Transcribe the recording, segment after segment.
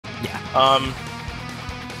Yeah.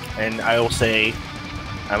 And I will say,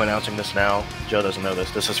 I'm announcing this now. Joe doesn't know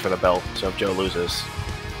this. This is for the belt. So if Joe loses,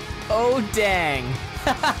 oh dang.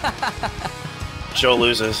 Joe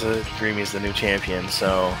loses, Grimy's the new champion.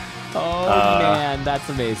 So. Oh man, that's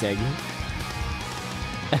amazing.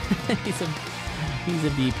 he's a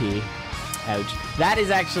VP. Ouch. That is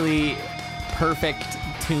actually perfect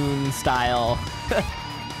Toon style.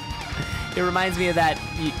 It reminds me of that,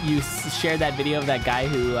 you shared that video of that guy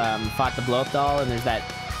who fought the blow-up doll, and there's that...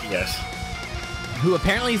 Yes. Who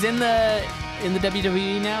apparently is in the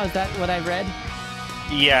WWE now, is that what I read?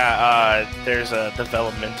 Yeah, there's a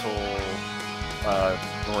developmental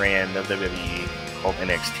brand of WWE called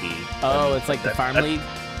NXT. Oh, it's like the Farm League?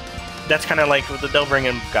 That's kind of like, they'll bring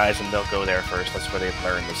in guys and they'll go there first. That's where they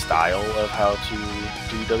learn the style of how to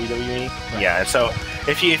do WWE. Right. Yeah, so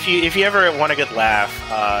if you ever want a good laugh,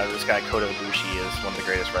 this guy Kota Ibushi is one of the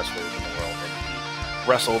greatest wrestlers in the world. And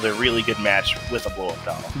wrestled a really good match with a blow-up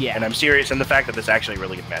doll. Yeah, and I'm serious in the fact that it's actually a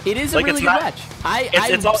really good match. It is a really good match.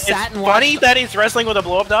 It's funny that he's wrestling with a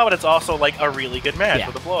blow-up doll, but it's also like a really good match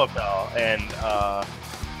with a blow-up doll. And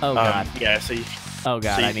oh god, yeah. So oh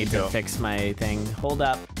god, I need to fix my thing. Hold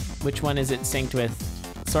up. Which one is it synced with?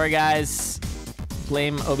 Sorry, guys.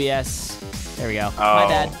 Blame OBS. There we go. Oh. My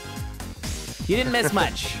bad. You didn't miss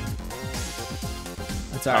much.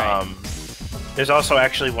 That's all right. There's also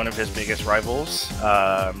actually one of his biggest rivals.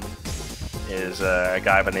 Is a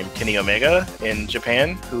guy by the name Kenny Omega in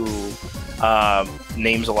Japan who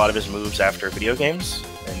names a lot of his moves after video games,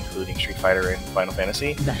 including Street Fighter and Final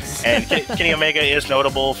Fantasy. Nice. And Kenny Omega is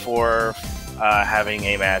notable for having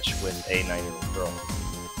a match with a 9-year-old girl.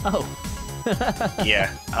 Oh.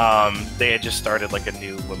 Yeah. They had just started like a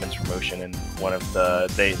new women's promotion, and one of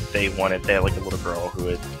the they had like a little girl who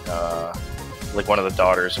had like one of the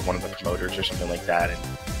daughters of one of the promoters or something like that, and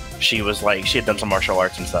she had done some martial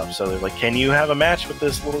arts and stuff. So they're like, "Can you have a match with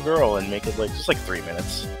this little girl and make it like just like 3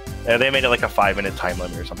 minutes?" They made it like a 5-minute time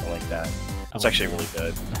limit or something like that. It's actually really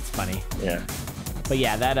good. That's funny. Yeah. But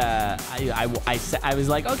yeah, that I was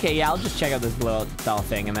like, okay, yeah, I'll just check out this blow doll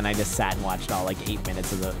thing, and then I just sat and watched all like 8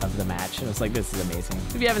 minutes of the match, and I was like, this is amazing.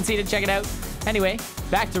 If you haven't seen it, check it out. Anyway,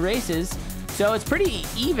 back to races. So it's pretty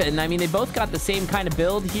even. I mean, they both got the same kind of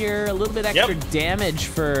build here, a little bit extra damage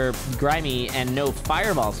for Grimy and no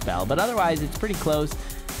fireball spell, but otherwise it's pretty close.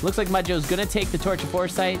 Looks like Mudjoe's gonna take the Torch of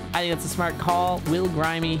Foresight. I think that's a smart call. Will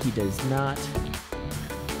Grimy? He does not.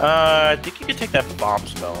 I think you could take that bomb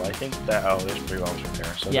spell. I think that... Oh, there's 3 bombs right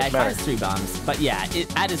there. So yeah, he has 3 bombs. But yeah,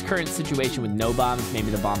 at his current situation with no bombs, maybe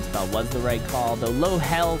the bomb spell was the right call. Though low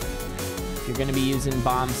health, if you're going to be using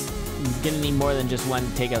bombs, you're going to need more than just one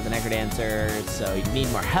to take out the Necrodancer. So you need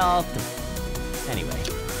more health. Anyway,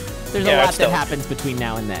 there's a lot that happens between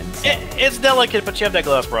now and then. So. It's delicate, but you have that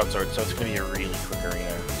glass broadsword, so it's going to be a really quick arena.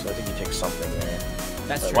 So I think you take something there.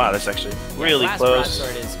 That's true. Wow, that's actually really close. Glass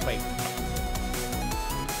broadsword is quite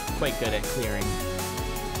good at clearing.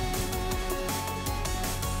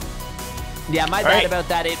 Yeah, my bad about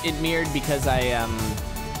that. It mirrored because it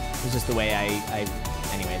was just the way I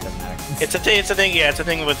anyway, it doesn't matter. It's a thing. Yeah, it's a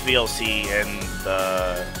thing with VLC, and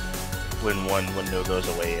when one window goes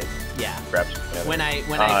away, it grabs together. When I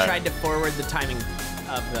tried to forward the timing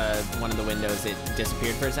of one of the windows, it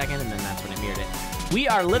disappeared for a second, and then that's when it mirrored it. We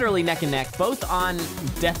are literally neck and neck, both on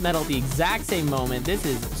death metal at the exact same moment. This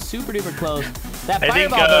is super duper close. That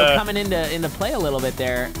fireball though coming into play a little bit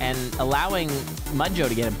there and allowing Mudjoe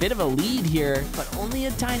to get a bit of a lead here, but only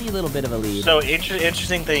a tiny little bit of a lead. So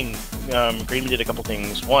interesting thing, Grimy did a couple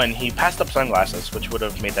things. One, he passed up sunglasses, which would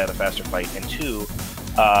have made that a faster fight, and 2,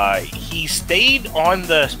 he stayed on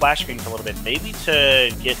the splash screen for a little bit, maybe to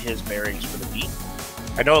get his bearings for the beat.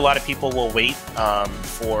 I know a lot of people will wait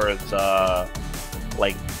for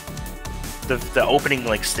the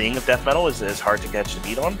opening sting of death metal is hard to catch the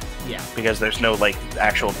beat on. Yeah. Because there's no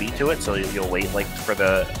actual beat to it, so you'll wait for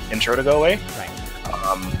the intro to go away. Right.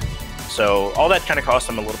 So all that kind of cost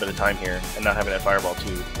him a little bit of time here, and not having that fireball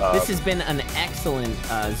too. This has been an excellent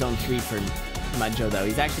zone 3 for Mudjoe though.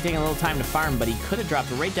 He's actually taking a little time to farm, but he could have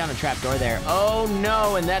dropped right down a trapdoor there. Oh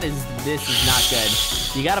no, and this is not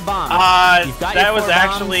good. You got a bomb. You've got that was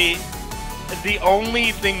actually the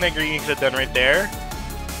only thing that Grimy could have done right there.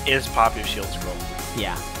 Is pop your shield scroll.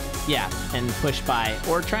 Yeah, and push by,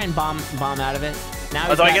 or try and bomb out of it. Now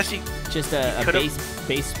although I guess he just a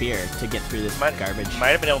base spear to get through this garbage. Might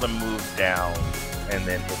have been able to move down and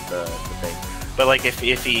then hit the thing. But if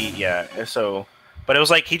he but it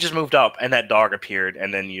was he just moved up and that dog appeared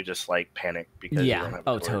and then you just panic because you don't have a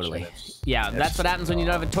torch. Totally. That's what happens when you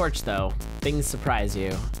don't have a torch though. Things surprise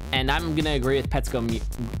you. And I'm gonna agree with Petsko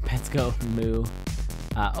Moo.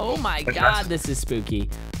 Oh my God, this is spooky.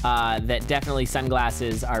 That definitely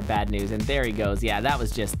sunglasses are bad news. And there he goes. Yeah, that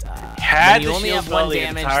was just. Had when you the only shield have one the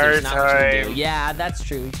damage, entire there's not much to do. time. Yeah, that's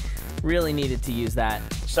true. Really needed to use that.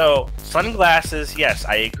 So, sunglasses, yes,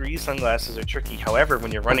 I agree sunglasses are tricky. However,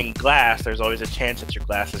 when you're running glass, there's always a chance that your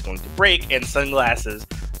glass is going to break, and sunglasses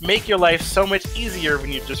make your life so much easier when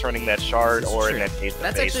you're just running that shard or in that case.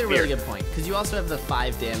 That's actually a really good point, because you also have the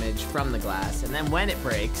 5 damage from the glass, and then when it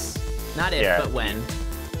breaks, not if, but when,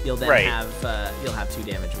 you'll then have 2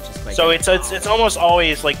 damage, which is quite good. So it's almost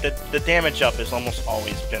always, like, the damage up is almost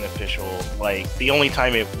always beneficial. Like, the only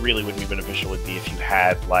time it really would be beneficial would be if you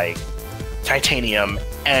had, like, titanium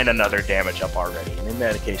and another damage up already, and in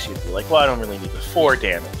that case you'd be like, well, I don't really need the 4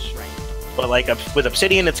 damage. Right. But like with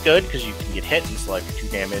obsidian, it's good because you can get hit and still have 2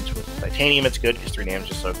 damage. With titanium, it's good because 3 damage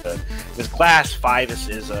is so good. With glass, 5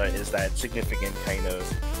 is that significant kind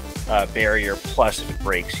of barrier. Plus, if it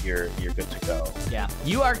breaks, you're good to go. Yeah,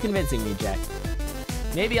 you are convincing me, Jack.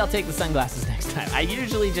 Maybe I'll take the sunglasses next time.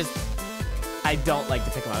 I don't like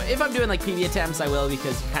to pick them up. If I'm doing like PB attempts, I will,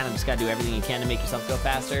 because you kind of just gotta do everything you can to make yourself go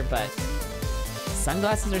faster. But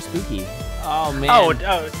sunglasses are spooky. Oh man.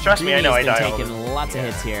 Oh, trust me, I know. I die. Taking lots of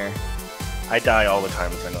hits here. I die all the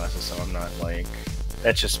time with sunglasses, so I'm not like.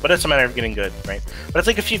 But it's a matter of getting good, right? But it's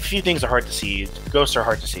like a few things are hard to see. Ghosts are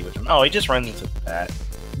hard to see with him. Oh, he just runs into that.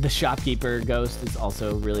 The shopkeeper ghost is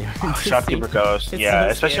also really hard to shopkeeper see. ghost, yeah, so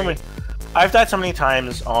especially when I've died so many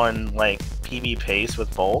times on like PB pace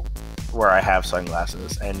with Bolt, where I have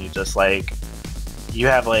sunglasses, and you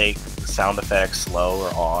have like sound effects slow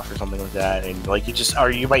or off or something like that, and like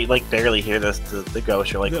you might like barely hear the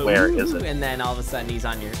ghost. You're like, where is it? And then all of a sudden he's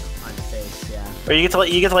on your face, yeah. Or you get to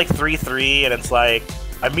like 3/3, and it's like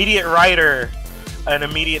immediate rider, an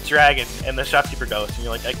immediate dragon, and the shopkeeper ghost, and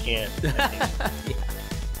you're like, I can't. Yeah.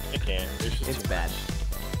 I can't. It's bad.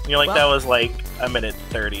 You're like, that was like a minute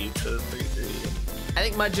 30 to 3/3. I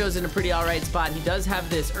think Mudjoe's in a pretty alright spot. He does have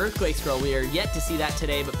this Earthquake scroll. We are yet to see that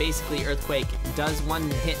today, but basically Earthquake does 1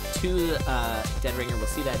 hit to Dead Ringer. We'll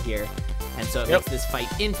see that here. And so it makes this fight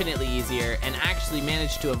infinitely easier, and actually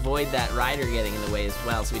managed to avoid that rider getting in the way as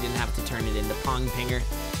well, so we didn't have to turn it into Pong Pinger.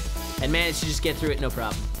 And managed to just get through it, no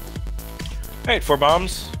problem. Alright, 4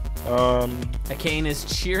 bombs. Akane is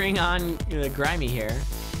cheering on Grimy here,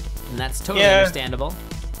 and that's totally understandable.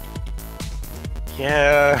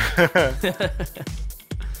 Yeah.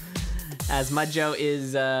 As Mudjoe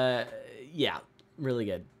is, really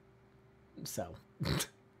good. So.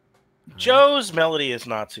 Joe's melody is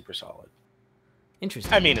not super solid.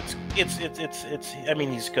 Interesting. I mean, I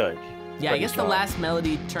mean, he's good. Yeah, I guess the last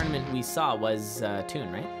melody tournament we saw was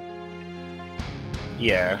Toon, right?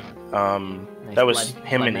 Yeah. Nice that was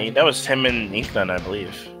him and Inknun, I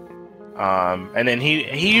believe. And then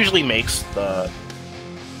he usually makes the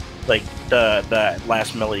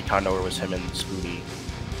last melody Condor was him and Spoody.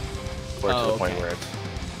 Or to the point where it's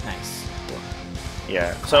nice.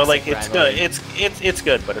 Yeah. So like it's rivalry. good. It's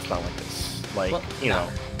good, but it's not like this. Like, well, you know.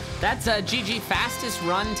 That's GG fastest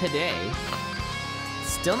run today.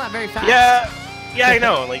 Still not very fast. Yeah, I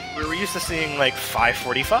know. Like we were used to seeing like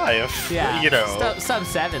 5:45. Yeah. You know. Sub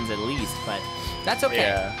 7s at least, but that's okay.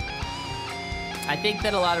 Yeah. I think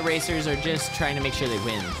that a lot of racers are just trying to make sure they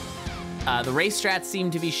win. The race strats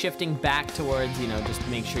seem to be shifting back towards, just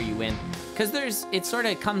make sure you win. Because it sort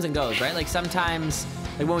of comes and goes, right? Like sometimes,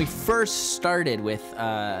 like when we first started with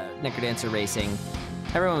Necrodancer Racing,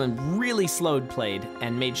 everyone really slowed played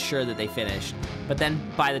and made sure that they finished. But then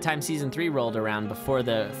by the time Season 3 rolled around before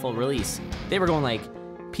the full release, they were going like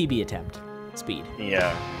PB attempt speed.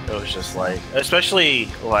 Yeah, it was just like, especially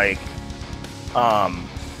like,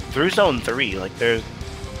 through Zone 3, like there's,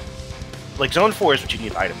 like Zone 4 is what you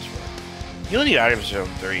need items for. You don't need items in Zone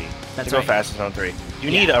 3 to go fast in Zone 3. You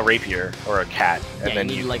need a rapier or a cat, and then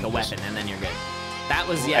you need like a weapon, and then you're good. That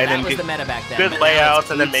was the meta back then. Good layouts,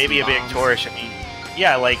 and then maybe a big torch. I mean,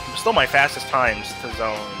 yeah, like still my fastest times to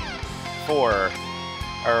Zone 4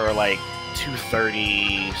 are like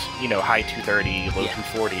 230, high 230, low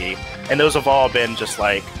 240, and those have all been just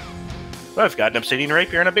like, well, I've got an obsidian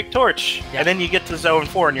rapier and a big torch, and then you get to Zone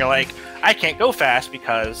 4 and you're like, I can't go fast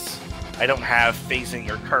because I don't have phasing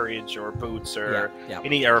or courage or boots or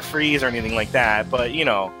or freeze or anything like that. But you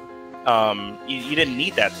didn't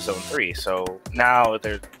need that to Zone 3. So now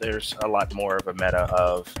there's a lot more of a meta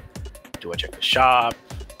of, do I check the shop?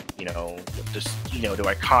 Do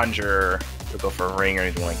I conjure? Do I go for a ring or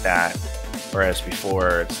anything like that? Whereas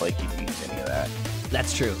before, it's like you didn't need any of that.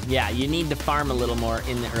 That's true. Yeah, you need to farm a little more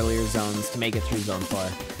in the earlier zones to make it through Zone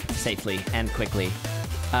 4 safely and quickly.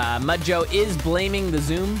 Mudjoe is blaming the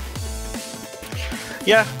zoom.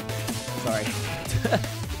 Yeah. Sorry.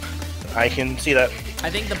 I can see that. I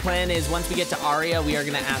think the plan is once we get to Aria, we are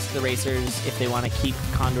going to ask the racers if they want to keep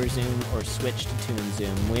Condor Zoom or switch to Toon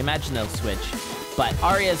Zoom. We imagine they'll switch, but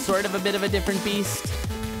Aria is sort of a bit of a different beast.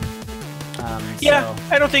 Yeah,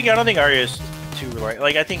 I don't think Aria is too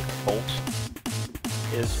like. I think Bolt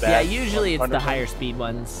is bad. Yeah, usually it's the higher speed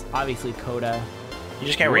ones. Obviously, Coda. You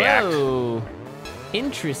just can't react.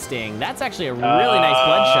 Interesting. That's actually a really nice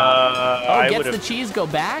bloodshot. Oh, gets the cheese go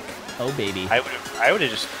back? Oh, baby. I would have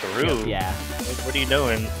just threw. Yeah. Like, what are you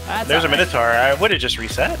doing? That's There's a Minotaur. I would have just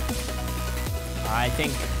reset. I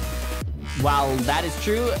think, while that is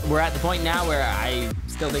true, we're at the point now where I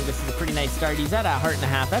still think this is a pretty nice start. He's at 1.5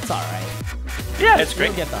 hearts. That's all right. Yeah, it's great.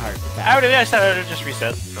 We'll get the heart back. I said I would have just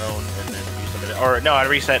reset, thrown, and then use the Minotaur. Or no, I'd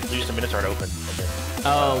reset, use the Minotaur to open.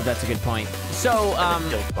 Oh, that's a good point. So,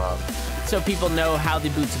 so people know how the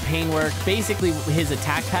Boots of Pain work. Basically, his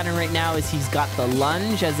attack pattern right now is he's got the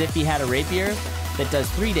lunge as if he had a rapier that does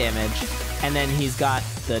 3 damage, and then he's got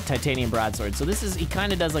the titanium broadsword. So this is, he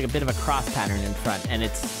kind of does like a bit of a cross pattern in front, and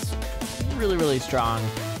it's really, really strong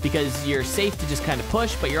because you're safe to just kind of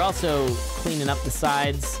push, but you're also cleaning up the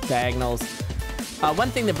sides, diagonals. One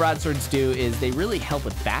thing that broadswords do is they really help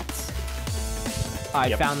with bats.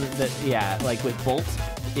 I found that, yeah, like with Bolt,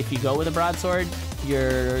 if you go with a broadsword,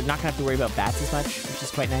 you're not gonna have to worry about bats as much, which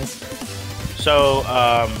is quite nice. So,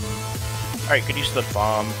 all right, good use of the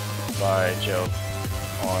bomb by Joe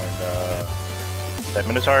on that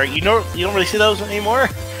Minotaur. You don't really see those anymore.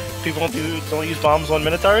 People don't use bombs on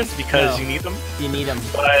Minotaurs because you need them. You need them.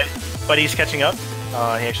 But he's catching up.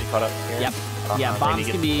 He actually caught up here. Yep. Yeah, bombs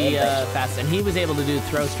can be fast, and he was able to do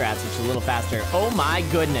throw strats, which is a little faster. Oh my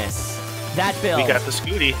goodness, that build. We got the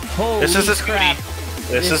Scooty. Holy this is the crap.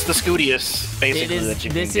 Scooty. This is the Scootiest, basically, that you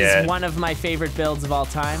can get. This is one of my favorite builds of all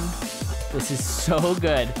time. This is so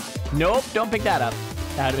good. Nope, don't pick that up.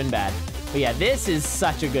 That would have been bad. But yeah, this is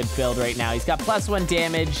such a good build right now. He's got +1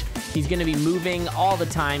 damage. He's going to be moving all the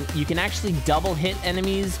time. You can actually double hit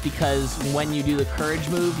enemies because when you do the courage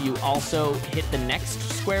move, you also hit the next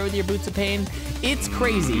square with your Boots of Pain. It's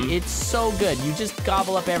crazy. It's so good. You just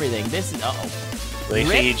gobble up everything. This is,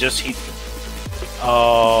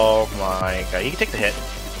 oh my god. He can take the hit.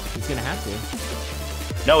 He's going to have to.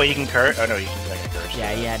 No, he can courage. Oh no, he can courage.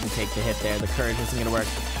 Yeah, he had to take the hit there. The courage wasn't going to work.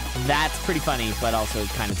 That's pretty funny, but also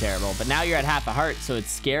kind of terrible. But now you're at 1/2 heart, so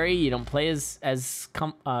it's scary. You don't play as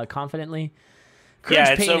confidently.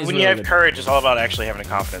 Courage so when you have courage, it's all about actually having the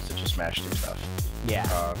confidence to just smash through stuff.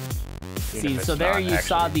 Yeah. See, so there you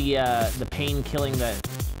saw the pain killing the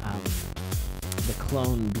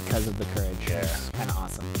clone because of the courage. Yeah. Which is kind of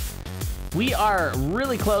awesome. We are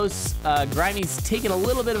really close. Grimy's taking a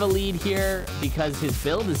little bit of a lead here because his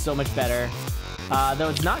build is so much better. Though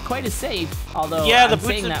it's not quite as safe, although I'm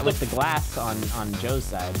saying that with the glass on Joe's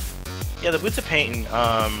side. Yeah, the Boots of Pain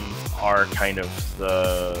are kind of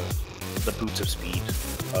the boots of speed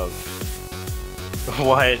of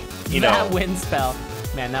what, you know. That wind spell.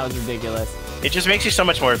 Man, that was ridiculous. It just makes you so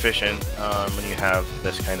much more efficient when you have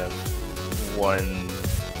this kind of one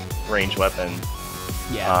range weapon.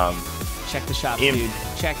 Yeah. Check the shop, dude.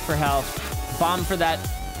 Check for health. Bomb for that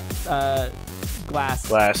glass.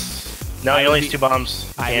 No, he only has 2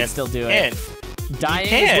 bombs. I can still do it. Dying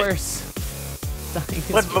is worse. Dying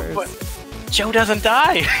is worse. But Joe doesn't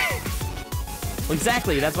die. Well,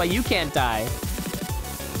 exactly. That's why you can't die.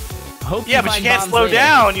 Hope yeah, but you can't slow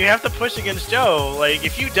down. You have to push against Joe. Like,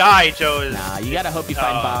 if you die, Joe is... Nah, you gotta hope you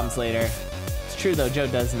find bombs later. It's true, though. Joe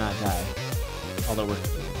does not die. Although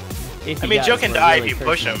Joe can die if you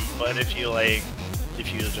push him, but if you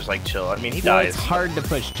just, like, chill. I mean, he dies. It's hard to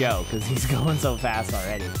push Joe, because he's going so fast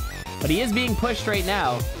already. But he is being pushed right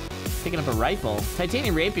now. Picking up a rifle.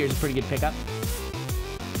 Titanium Rapier is a pretty good pickup.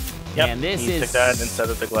 Yep, and this he took that instead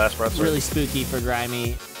of the glass broadsword. Really spooky for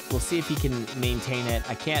Grimy. We'll see if he can maintain it.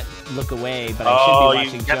 I can't look away, but I should be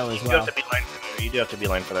watching Joe as well. You do have to be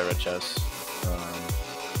line for that red chest.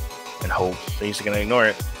 And hope that he's going to ignore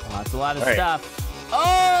it. Oh, that's a lot of stuff.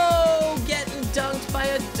 Oh, getting dunked by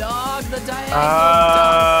a dog. The diagonal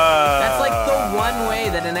dunk. That's like the one way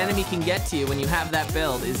that an enemy can get to you when you have that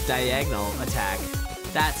build is diagonal attack.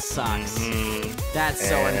 That sucks. That's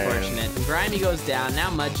so unfortunate. And Grimy goes down. Now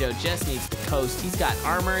Mudjoe just needs to coast. He's got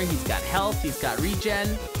armor. He's got health. He's got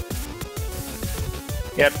regen.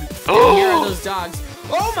 Yep. And here are those dogs.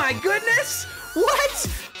 Oh my goodness! What?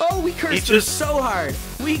 Oh, we cursed him so hard.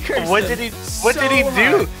 We cursed him. What did he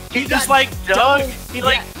do? He just like dug. He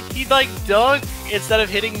like dug instead of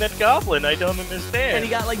hitting that goblin. I don't understand. And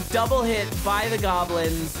he got like double hit by the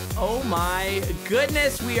goblins. Oh my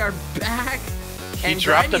goodness, we are back. He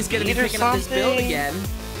dropped a beat or something? Up this build again.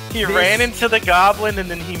 He ran into the goblin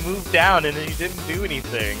and then he moved down and then he didn't do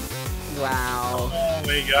anything. Wow. Oh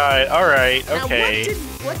my god. All right. Okay. Now,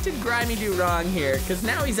 what did Grimy do wrong here? Because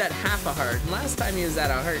now he's at half a heart. And last time he was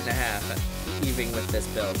at a heart and a half, even with this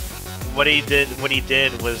build. What he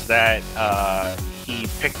did was that he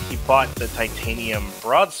bought the titanium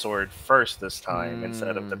broadsword first this time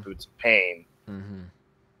instead of the boots of pain.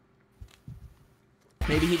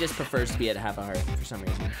 Maybe he just prefers to be at half a heart for some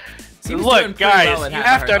reason. So look, guys, you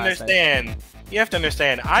have to understand. You have to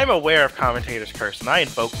understand. I'm aware of Commentator's Curse, and I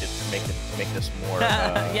invoked it to make this more.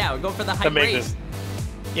 Yeah, we're going for the high raise.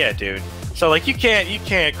 Yeah, dude. So like, you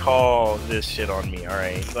can't call this shit on me. All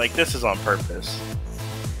right, like this is on purpose.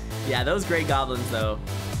 Yeah, those Grey Goblins though.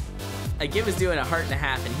 Like, it was doing a heart and a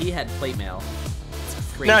half, and he had plate mail.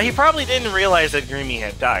 Now he probably didn't realize that Grimy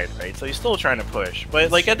had died, right? So he's still trying to push, but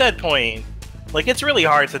like at that point. Like, it's really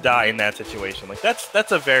hard to die in that situation. Like,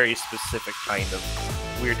 that's a very specific kind of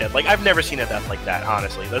weird death. Like, I've never seen a death like that,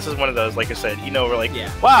 honestly. This is one of those, like I said, you know, we're like,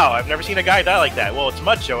 wow, I've never seen a guy die like that. Well, it's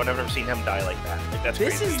Mudjoe, and I've never seen him die like that. Like, that's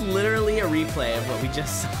crazy. This is literally a replay of what we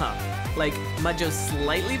just saw. Like, Mudjoe's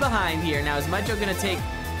slightly behind here. Now, is Mudjoe gonna take...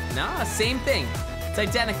 Nah, same thing. It's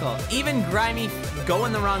identical. Even Grimy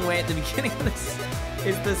going the wrong way at the beginning of this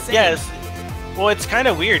is the same. Yes. Well, it's kind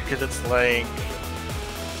of weird, because it's like...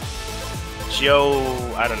 Joe,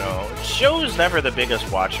 I don't know. Joe's never the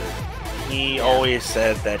biggest watcher. He always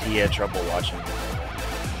said that he had trouble watching.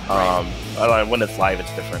 When it's live,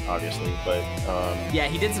 it's different, obviously. But yeah,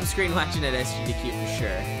 he did some screen watching at SGDQ for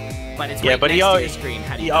sure. But it's yeah, right but next to your screen.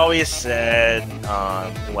 How do you always said,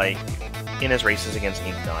 like, in his races against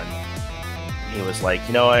Ink Gun, he was like,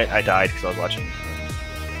 you know what? I died because I was watching.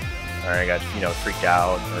 Or I got, you know, freaked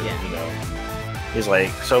out. Or, you know, he's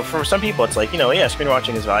like, so for some people, it's like, you know, yeah, screen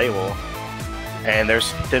watching is valuable. And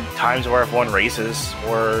there's the times where I've won races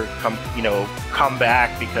or come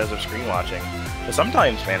back because of screen watching. But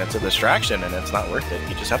sometimes, man, it's a distraction and it's not worth it.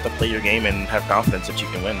 You just have to play your game and have confidence that you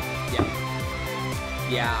can win.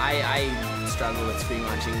 Yeah, I struggle with screen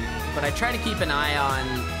watching, but I try to keep an eye on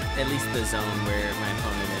at least the zone where my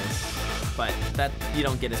opponent is. But that you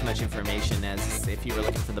don't get as much information as if you were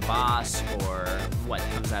looking for the boss or what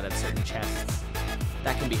comes out of certain chests.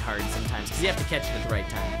 That can be hard sometimes because you have to catch it at the right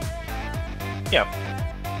time. Yeah.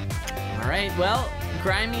 All right. Well,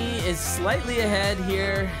 Grimy is slightly ahead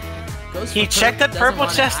here. He checked that purple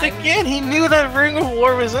chest again. He knew that Ring of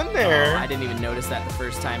War was in there. Oh, I didn't even notice that the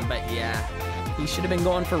first time, but yeah, he should have been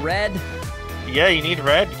going for red. Yeah, you need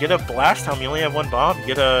red. Get a blast helm. You only have one bomb.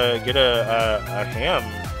 Get a ham.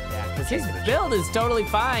 Yeah, because his build is totally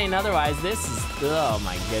fine. Otherwise, this is oh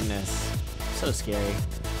my goodness, so scary.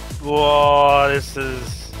 Whoa, this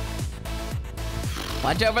is.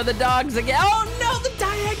 Watch out for the dogs again. Oh no, the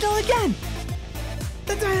diagonal again.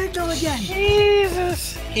 The diagonal again.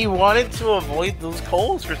 Jesus. He wanted to avoid those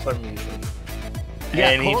coals for some reason. Yeah,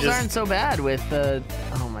 and coals aren't so bad with the...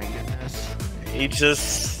 Oh my goodness. He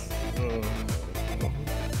just...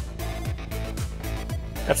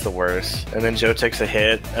 That's the worst. And then Joe takes a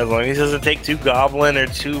hit. As long as he doesn't take 2 Goblin or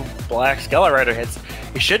 2 Black Skeleton Rider hits,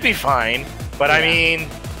 he should be fine. But I mean,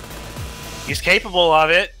 he's capable of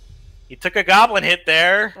it. He took a Goblin hit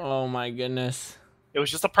there. Oh my goodness. It was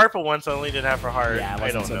just a purple one, so only did half a heart. Yeah, it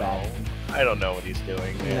wasn't so bad. I don't know what he's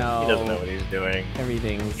doing, man. No. He doesn't know what he's doing.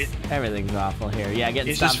 Everything's awful here. Yeah,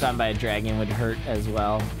 getting stomped on by a dragon would hurt as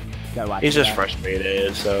well. Gotta watch He's just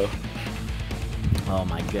frustrated, so... Oh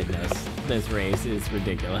my goodness. This race is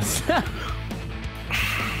ridiculous. Alright,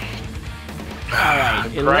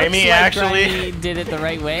 it Grimy looks like actually... Grimy did it the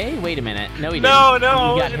right way? Wait a minute. No, he didn't.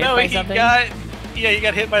 No, he got hit by something? Yeah, he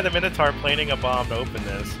got hit by the Minotaur planting a bomb to open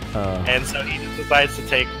this. And so he just decides to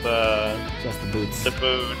take just the boots. The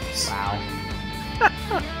boots. Wow.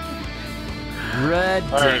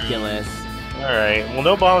 Ridiculous. Alright, well,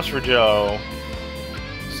 no bombs for Joe.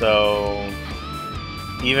 So,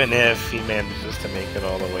 even if he manages to make it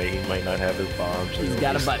all the way, he might not have his bombs. He's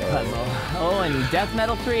got a butt puzzle. Oh, and Death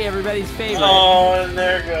Metal 3, everybody's favorite. Oh, and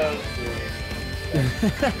there goes.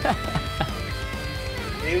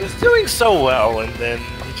 He was doing so well, and then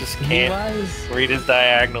he just can't read his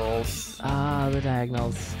diagonals. Ah, the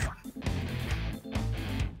diagonals.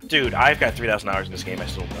 Dude, I've got 3,000 hours in this game. I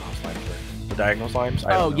still don't know how slimes work. The diagonal slimes?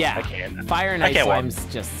 Yeah. I can't. Fire and ice slimes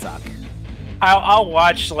just suck. I'll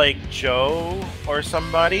watch, like, Joe or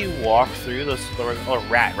somebody walk through those... Or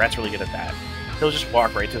Rat. Rat's really good at that. He'll just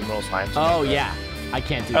walk right to the middle of slimes. Oh, yeah. I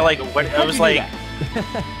can't do that. I was like...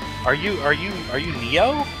 Are you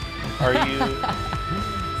Neo? Are you...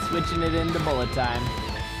 Switching it into bullet time.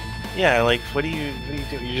 Yeah, like, what do you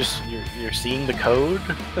do? You're seeing the code?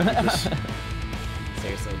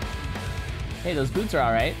 Seriously. Hey, those boots are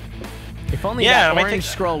alright. If only that orange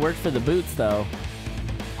scroll worked for the boots, though.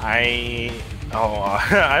 I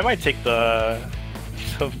might take the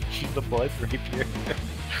blood rapier.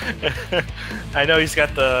 I know he's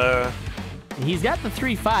got the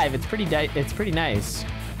 3-5. It's pretty nice.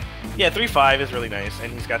 Yeah, 3-5 is really nice,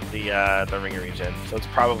 and he's got the ringer regen, so it's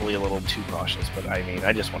probably a little too cautious. But I mean,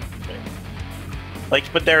 I just want to win.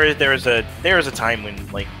 Like, but there is a time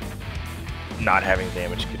when like not having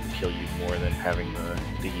damage could kill you more than having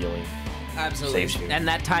the healing. Absolutely. Saves you. And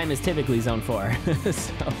that time is typically zone 4.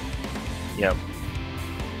 So. Yep.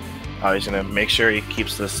 Oh, he's gonna make sure he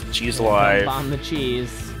keeps this cheese alive. Bomb the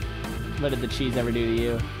cheese. What did the cheese ever do to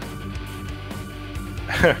you?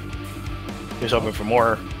 He was hoping for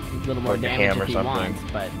more. A little more damage if he wants,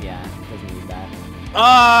 but yeah, doesn't need that.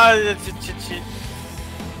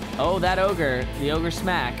 Oh, that ogre. The ogre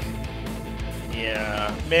smack.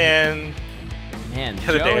 Yeah, man. Man,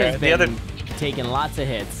 Joe has been taking lots of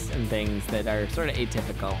hits and things that are sort of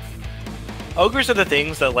atypical. Ogres are the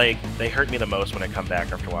things that, like, they hurt me the most when I come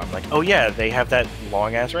back after a while. I'm like, oh yeah, they have that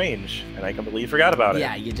long-ass range, and I completely forgot about it.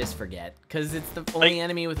 Yeah, you just forget. Because it's the only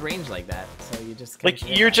enemy with range like that, so you just... Like,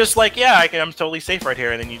 you're just like, yeah, I'm totally safe right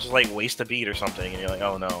here, and then you just, like, waste a beat or something, and you're like,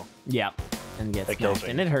 oh no. Yeah, and get kills me.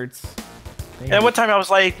 And it hurts. And one time I was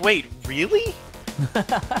like, wait, really?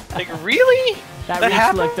 Like, really?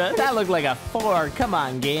 That looked like a 4. Come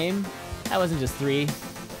on, game. That wasn't just 3.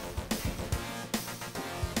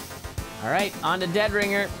 All right, on to Dead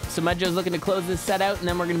Ringer. So Mudjoe's looking to close this set out, and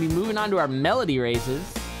then we're going to be moving on to our Melody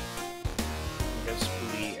races. We got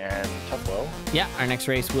Spooty and Toughwoe. Yeah, our next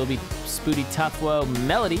race will be Spooty, Toughwoe,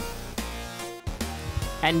 Melody.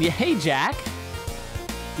 And hey, Jack.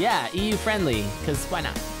 Yeah, EU friendly, because why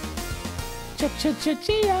not?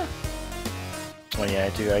 Cha-cha-cha-chia. Oh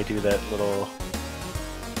yeah, I do that little...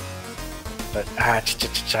 But,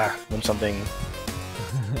 cha-cha-cha-cha, when something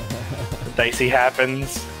dicey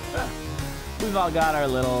happens. We've all got our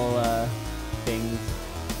little things.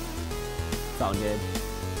 It's all good.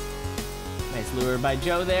 Nice lure by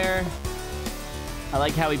Joe there. I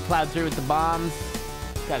like how he plowed through with the bombs.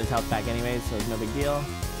 Got his health back anyways, so it's no big deal.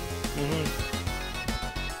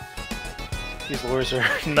 These lures are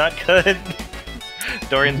not good.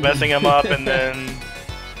 Dorian's messing him up, and then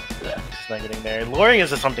just not getting there. Luring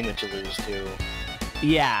is something that you lose too.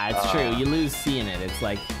 Yeah, it's true. You lose seeing it. It's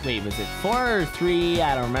like, wait, was it 4 or 3?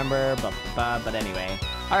 I don't remember. But anyway.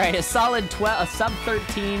 All right, a solid 12, a sub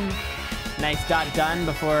 13. Nice dot done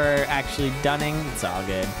before actually dunning. It's all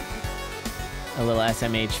good. A little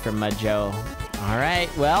SMH for Mudjoe. All right,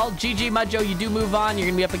 well, GG Mudjoe, you do move on. You're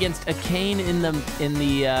gonna be up against a Kane in the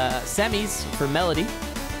semis for Melody.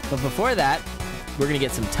 But before that, we're gonna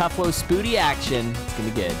get some Toughwoe Spooty action. It's gonna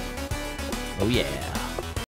be good. Oh yeah.